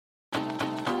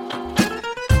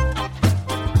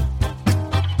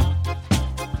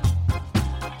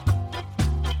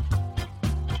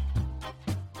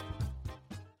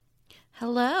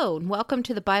Hello, and welcome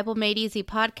to the Bible Made Easy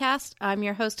podcast. I'm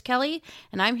your host, Kelly,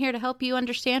 and I'm here to help you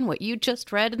understand what you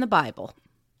just read in the Bible.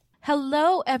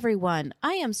 Hello, everyone.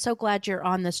 I am so glad you're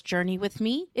on this journey with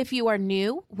me. If you are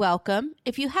new, welcome.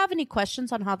 If you have any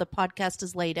questions on how the podcast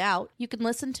is laid out, you can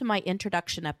listen to my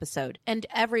introduction episode. And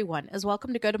everyone is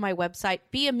welcome to go to my website,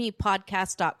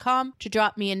 bemepodcast.com, to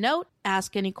drop me a note,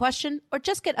 ask any question, or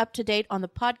just get up to date on the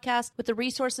podcast with the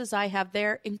resources I have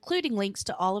there, including links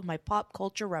to all of my pop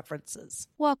culture references.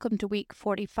 Welcome to week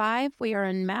 45. We are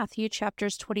in Matthew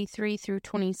chapters 23 through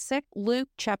 26, Luke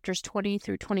chapters 20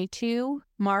 through 22,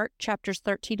 Mark chapters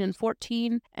 13 and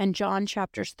 14, and John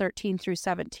chapters 13 through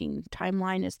 17.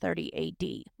 Timeline is 30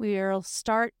 AD. We'll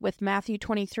start with Matthew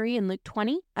 23 and Luke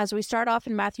 20. As we start off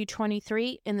in Matthew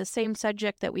 23, in the same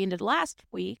subject that we ended last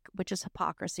week, which is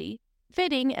hypocrisy.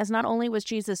 Fitting, as not only was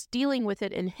Jesus dealing with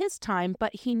it in his time,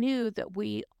 but he knew that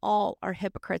we all are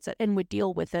hypocrites and would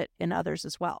deal with it in others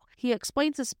as well. He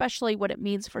explains especially what it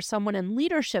means for someone in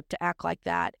leadership to act like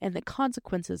that and the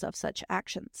consequences of such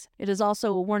actions. It is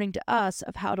also a warning to us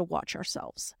of how to watch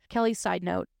ourselves. Kelly's side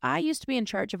note, I used to be in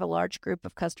charge of a large group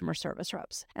of customer service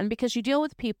reps, and because you deal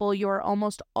with people, you are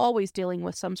almost always dealing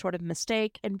with some sort of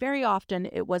mistake, and very often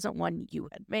it wasn't one you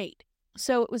had made.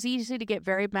 So it was easy to get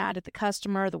very mad at the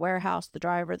customer, the warehouse, the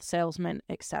driver, the salesman,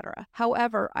 etc.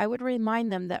 However, I would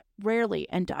remind them that rarely,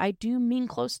 and I do mean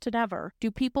close to never,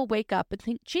 do people wake up and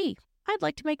think, gee, I'd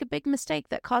like to make a big mistake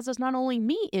that causes not only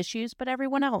me issues, but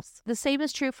everyone else. The same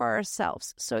is true for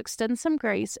ourselves. So extend some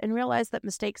grace and realize that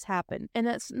mistakes happen. And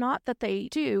it's not that they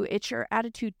do, it's your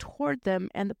attitude toward them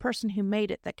and the person who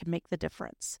made it that can make the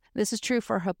difference. This is true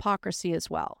for hypocrisy as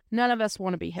well. None of us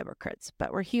want to be hypocrites,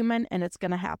 but we're human and it's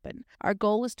going to happen. Our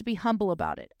goal is to be humble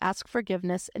about it, ask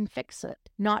forgiveness and fix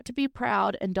it, not to be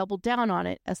proud and double down on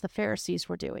it as the Pharisees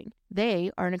were doing.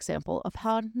 They are an example of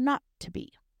how not to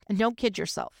be. And don't kid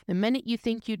yourself. The minute you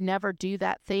think you'd never do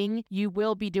that thing, you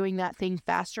will be doing that thing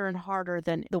faster and harder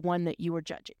than the one that you were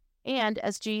judging. And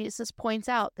as Jesus points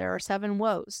out, there are 7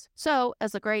 woes. So,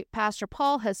 as the great Pastor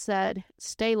Paul has said,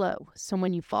 stay low. So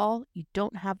when you fall, you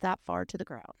don't have that far to the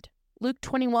ground. Luke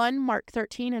 21, Mark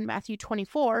 13, and Matthew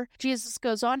 24, Jesus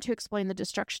goes on to explain the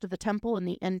destruction of the temple in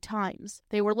the end times.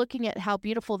 They were looking at how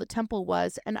beautiful the temple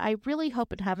was, and I really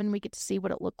hope in heaven we get to see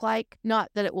what it looked like. Not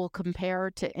that it will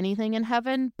compare to anything in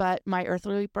heaven, but my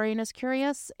earthly brain is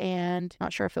curious, and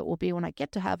not sure if it will be when I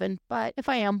get to heaven, but if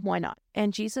I am, why not?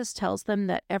 And Jesus tells them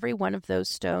that every one of those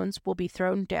stones will be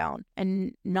thrown down,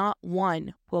 and not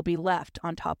one will be left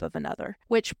on top of another,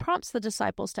 which prompts the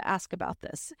disciples to ask about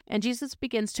this. And Jesus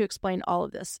begins to explain all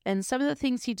of this. And some of the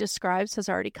things he describes has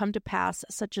already come to pass,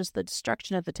 such as the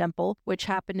destruction of the temple, which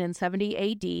happened in 70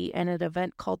 AD and an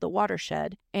event called the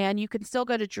watershed. And you can still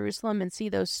go to Jerusalem and see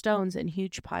those stones in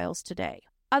huge piles today.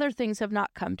 Other things have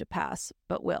not come to pass,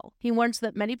 but will. He warns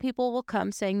that many people will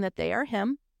come saying that they are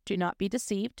him. Do not be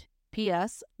deceived.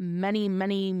 P.S.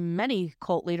 Many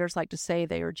cult leaders like to say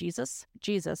they are Jesus.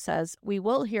 Jesus says, we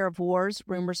will hear of wars,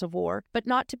 rumors of war, but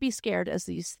not to be scared as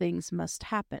these things must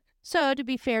happen. So, to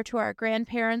be fair to our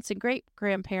grandparents and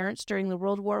great-grandparents during the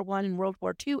World War I and World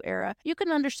War II era, you can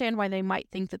understand why they might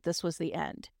think that this was the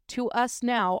end. To us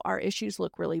now, our issues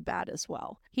look really bad as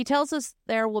well. He tells us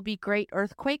there will be great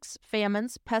earthquakes,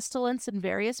 famines, pestilence in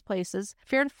various places,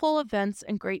 fearful events,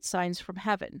 and great signs from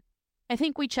heaven. I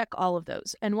think we check all of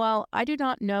those, and while I do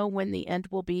not know when the end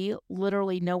will be,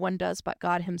 literally no one does but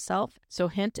God himself, so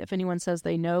hint, if anyone says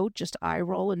they know, just eye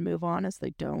roll and move on as they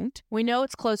don't. We know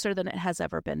it's closer than it has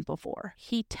ever been before.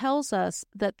 He tells us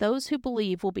that those who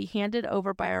believe will be handed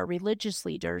over by our religious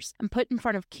leaders and put in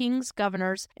front of kings,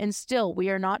 governors, and still we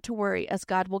are not to worry as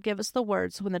God will give us the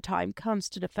words when the time comes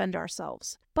to defend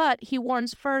ourselves. But he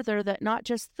warns further that not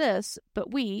just this,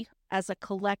 but we, as a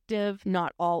collective,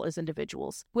 not all as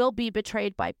individuals, will be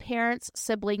betrayed by parents,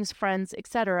 siblings, friends,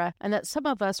 etc., and that some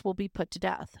of us will be put to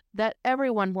death, that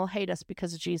everyone will hate us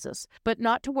because of Jesus. But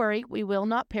not to worry, we will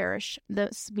not perish.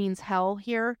 This means hell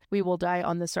here. We will die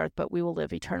on this earth, but we will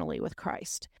live eternally with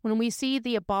Christ. When we see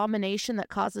the abomination that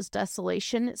causes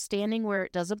desolation standing where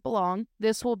it doesn't belong,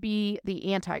 this will be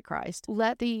the Antichrist.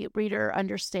 Let the reader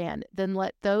understand. Then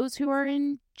let those who are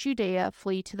in Judea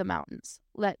flee to the mountains.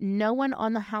 Let no one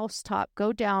on the housetop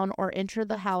go down or enter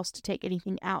the house to take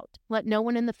anything out. Let no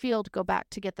one in the field go back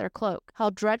to get their cloak.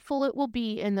 How dreadful it will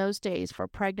be in those days for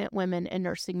pregnant women and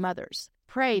nursing mothers.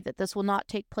 Pray that this will not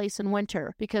take place in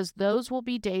winter, because those will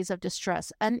be days of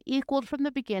distress, unequaled from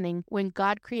the beginning when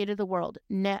God created the world,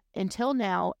 until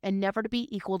now, and never to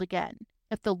be equaled again.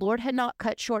 If the Lord had not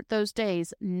cut short those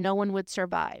days, no one would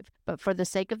survive. But for the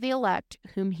sake of the elect,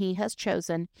 whom he has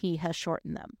chosen, he has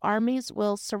shortened them. Armies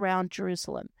will surround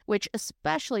Jerusalem, which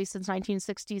especially since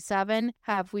 1967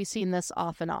 have we seen this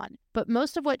off and on. But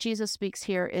most of what Jesus speaks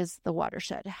here is the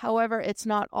watershed. However, it's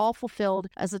not all fulfilled,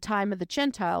 as the time of the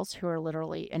Gentiles, who are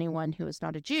literally anyone who is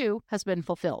not a Jew, has been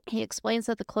fulfilled. He explains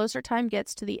that the closer time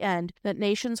gets to the end, that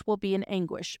nations will be in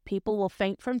anguish. People will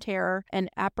faint from terror and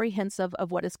apprehensive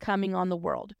of what is coming on the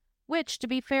world. Which, to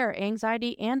be fair,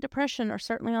 anxiety and depression are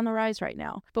certainly on the rise right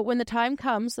now. But when the time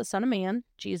comes, the Son of Man,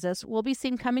 Jesus, will be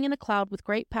seen coming in a cloud with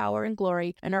great power and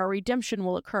glory, and our redemption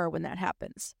will occur when that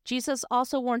happens. Jesus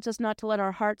also warns us not to let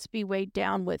our hearts be weighed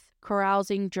down with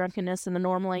carousing, drunkenness, and the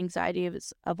normal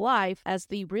anxieties of life, as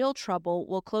the real trouble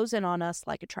will close in on us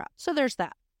like a trap. So there's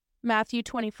that. Matthew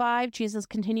 25, Jesus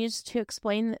continues to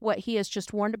explain what he has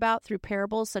just warned about through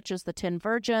parables such as the 10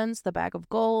 virgins, the bag of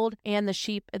gold, and the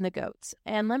sheep and the goats.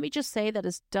 And let me just say that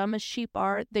as dumb as sheep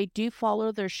are, they do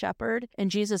follow their shepherd, and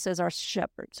Jesus is our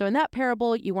shepherd. So in that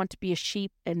parable, you want to be a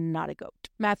sheep and not a goat.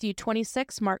 Matthew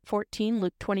 26, Mark 14,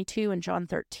 Luke 22, and John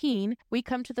 13, we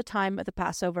come to the time of the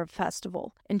Passover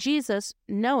festival. And Jesus,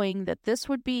 knowing that this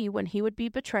would be when he would be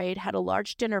betrayed, had a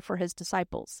large dinner for his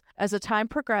disciples. As the time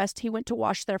progressed, he went to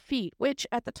wash their feet, which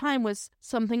at the time was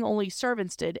something only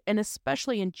servants did, and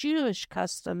especially in Jewish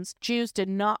customs, Jews did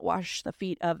not wash the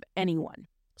feet of anyone.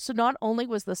 So not only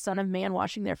was the Son of Man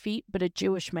washing their feet, but a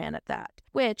Jewish man at that,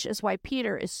 which is why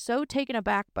Peter is so taken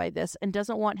aback by this and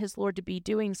doesn't want his Lord to be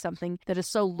doing something that is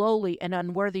so lowly and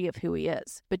unworthy of who he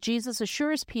is. But Jesus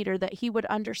assures Peter that he would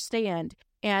understand,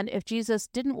 and if Jesus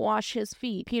didn't wash his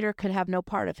feet, Peter could have no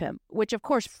part of him, which of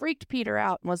course freaked Peter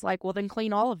out and was like, well, then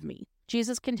clean all of me.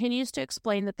 Jesus continues to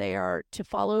explain that they are to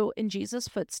follow in Jesus'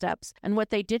 footsteps, and what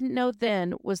they didn't know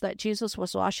then was that Jesus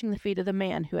was washing the feet of the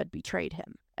man who had betrayed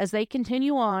him. As they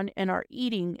continue on and are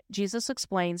eating, Jesus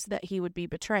explains that he would be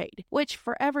betrayed, which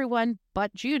for everyone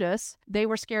but Judas, they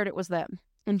were scared it was them.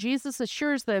 And Jesus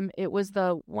assures them it was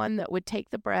the one that would take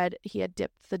the bread he had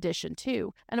dipped the dish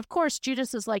into. And of course,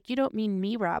 Judas is like, you don't mean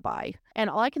me, Rabbi. And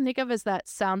all I can think of is that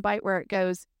soundbite where it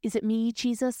goes, is it me,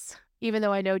 Jesus? Even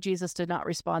though I know Jesus did not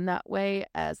respond that way,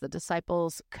 as the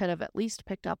disciples could have at least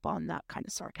picked up on that kind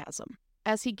of sarcasm.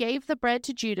 As he gave the bread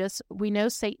to Judas, we know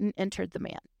Satan entered the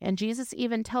man, and Jesus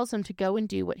even tells him to go and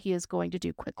do what he is going to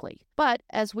do quickly. But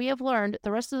as we have learned,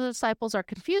 the rest of the disciples are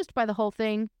confused by the whole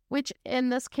thing, which in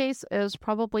this case is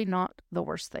probably not the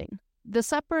worst thing. The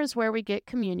supper is where we get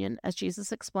communion, as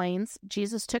Jesus explains.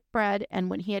 Jesus took bread,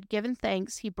 and when he had given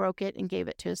thanks, he broke it and gave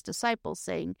it to his disciples,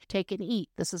 saying, "Take and eat,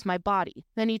 this is my body."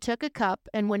 Then he took a cup,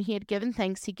 and when he had given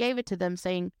thanks, he gave it to them,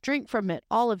 saying, "Drink from it,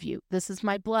 all of you. This is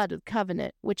my blood of the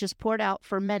covenant, which is poured out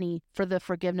for many for the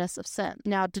forgiveness of sin."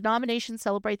 Now, denominations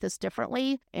celebrate this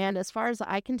differently, and as far as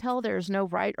I can tell, there is no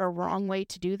right or wrong way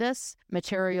to do this,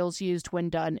 materials used when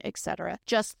done, etc.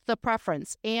 Just the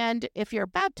preference. And if you're a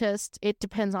Baptist, it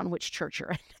depends on which church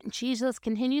you're in. Jesus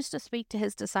continues to speak to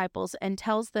his disciples and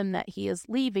tells them that he is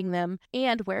leaving them,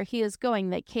 and where he is going,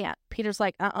 they can't. Peter's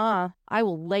like, I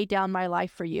will lay down my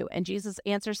life for you. And Jesus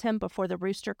answers him, before the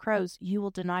rooster crows, you will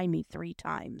deny me 3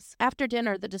 times. After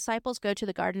dinner, the disciples go to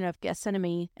the Garden of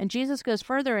Gethsemane, and Jesus goes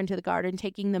further into the garden,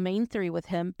 taking the main 3 with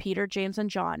him, Peter, James, and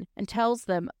John, and tells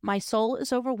them, my soul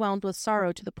is overwhelmed with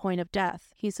sorrow to the point of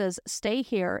death. He says, stay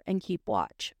here and keep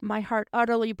watch. My heart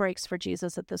utterly breaks for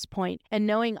Jesus at this point, and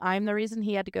knowing I'm the reason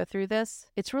he had to go through this,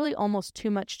 it's really almost too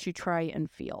much to try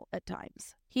and feel at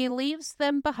times. He leaves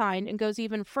them behind and goes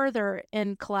even further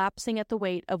in collapsing at the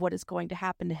weight of what is going to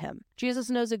happen to him. Jesus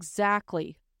knows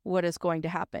exactly what is going to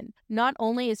happen. Not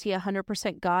only is he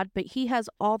 100% God, but he has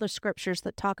all the scriptures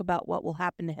that talk about what will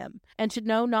happen to him. And to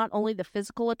know not only the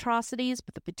physical atrocities,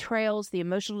 but the betrayals, the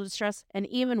emotional distress, and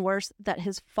even worse, that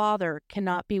his Father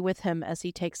cannot be with him as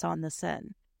he takes on the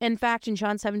sin. In fact, in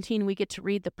John 17, we get to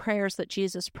read the prayers that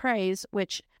Jesus prays,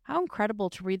 which, how incredible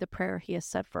to read the prayer he has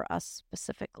said for us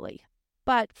specifically.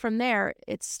 But from there,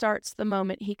 it starts the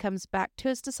moment he comes back to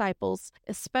his disciples,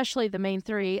 especially the main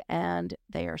 3, and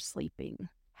they are sleeping.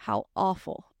 How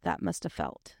awful that must have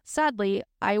felt. Sadly,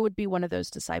 I would be one of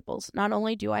those disciples. Not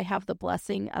only do I have the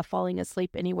blessing of falling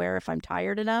asleep anywhere if I'm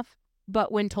tired enough,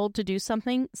 but when told to do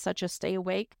something, such as stay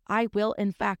awake, I will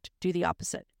in fact do the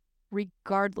opposite,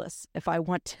 regardless if I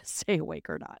want to stay awake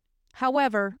or not.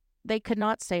 However, they could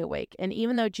not stay awake, and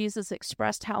even though Jesus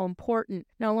expressed how important,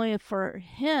 not only for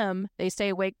him, they stay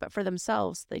awake, but for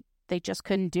themselves, they just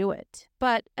couldn't do it.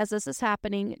 But as this is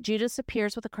happening, Judas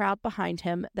appears with a crowd behind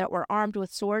him that were armed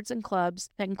with swords and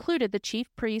clubs that included the chief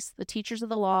priests, the teachers of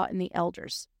the law, and the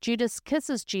elders. Judas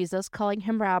kisses Jesus, calling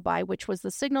him Rabbi, which was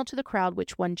the signal to the crowd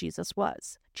which one Jesus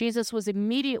was. Jesus was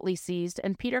immediately seized,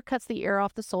 and Peter cuts the ear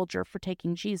off the soldier for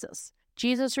taking Jesus.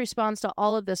 Jesus responds to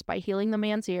all of this by healing the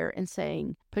man's ear and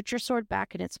saying, "Put your sword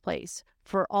back in its place,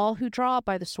 for all who draw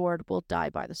by the sword will die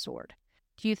by the sword."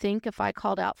 Do you think if I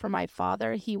called out for my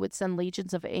Father, he would send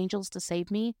legions of angels to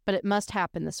save me? But it must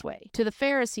happen this way. To the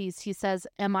Pharisees, he says,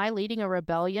 "Am I leading a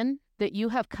rebellion, that you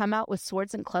have come out with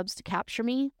swords and clubs to capture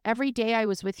me? Every day I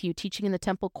was with you teaching in the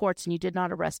temple courts, and you did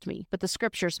not arrest me. But the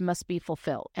scriptures must be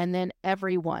fulfilled." And then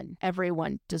everyone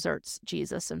deserts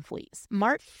Jesus and flees.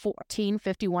 Mark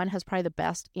 14:51 has probably the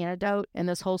best antidote in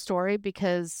this whole story,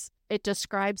 because it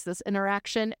describes this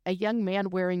interaction. A young man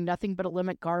wearing nothing but a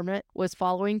linen garment was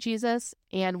following Jesus,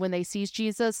 and when they sees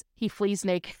Jesus, he flees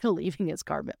naked, leaving his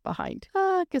garment behind.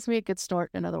 Gives me a good snort,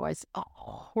 and otherwise,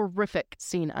 horrific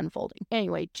scene unfolding.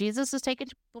 Anyway, Jesus is taken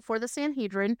before the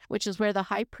Sanhedrin, which is where the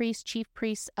high priest, chief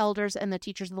priests, elders, and the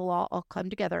teachers of the law all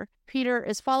come together. Peter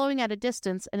is following at a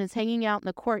distance and is hanging out in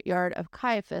the courtyard of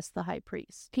Caiaphas, the high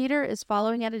priest.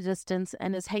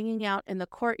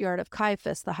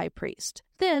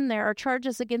 Then there are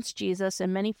charges against Jesus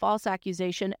and many false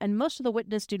accusations, and most of the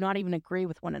witnesses do not even agree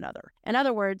with one another. In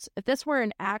other words, if this were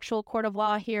an actual court of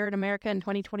law here in America in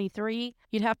 2023,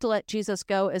 you'd have to let Jesus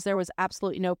go, as there was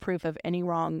absolutely no proof of any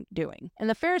wrongdoing. And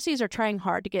the Pharisees are trying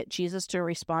hard to get Jesus to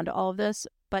respond to all of this,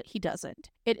 but he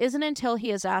doesn't. It isn't until he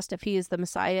is asked if he is the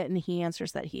Messiah and he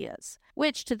answers that he is,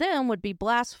 which to them would be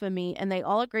blasphemy, and they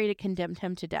all agree to condemn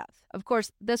him to death. Of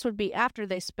course, this would be after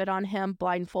they spit on him,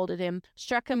 blindfolded him,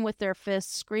 struck him with their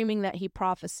fists, screaming that he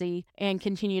prophesy, and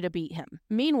continue to beat him.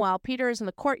 Meanwhile, Peter is in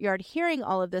the courtyard hearing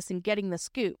all of this and getting the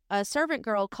scoop. A servant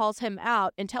girl calls him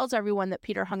out and tells everyone that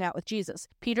Peter hung out with Jesus.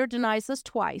 Peter denies this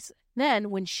twice. Then,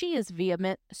 when she is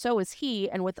vehement, so is he,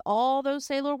 and with all those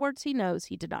sailor words he knows,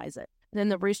 he denies it. Then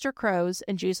the rooster crows,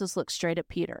 and Jesus looks straight at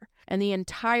Peter, and the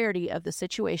entirety of the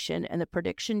situation and the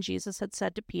prediction Jesus had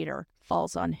said to Peter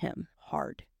falls on him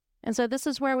hard. And so this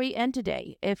is where we end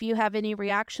today. If you have any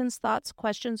reactions, thoughts,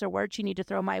 questions, or words you need to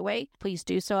throw my way, please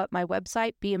do so at my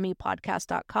website,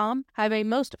 bmepodcast.com. Have a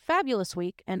most fabulous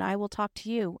week, and I will talk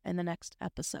to you in the next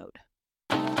episode.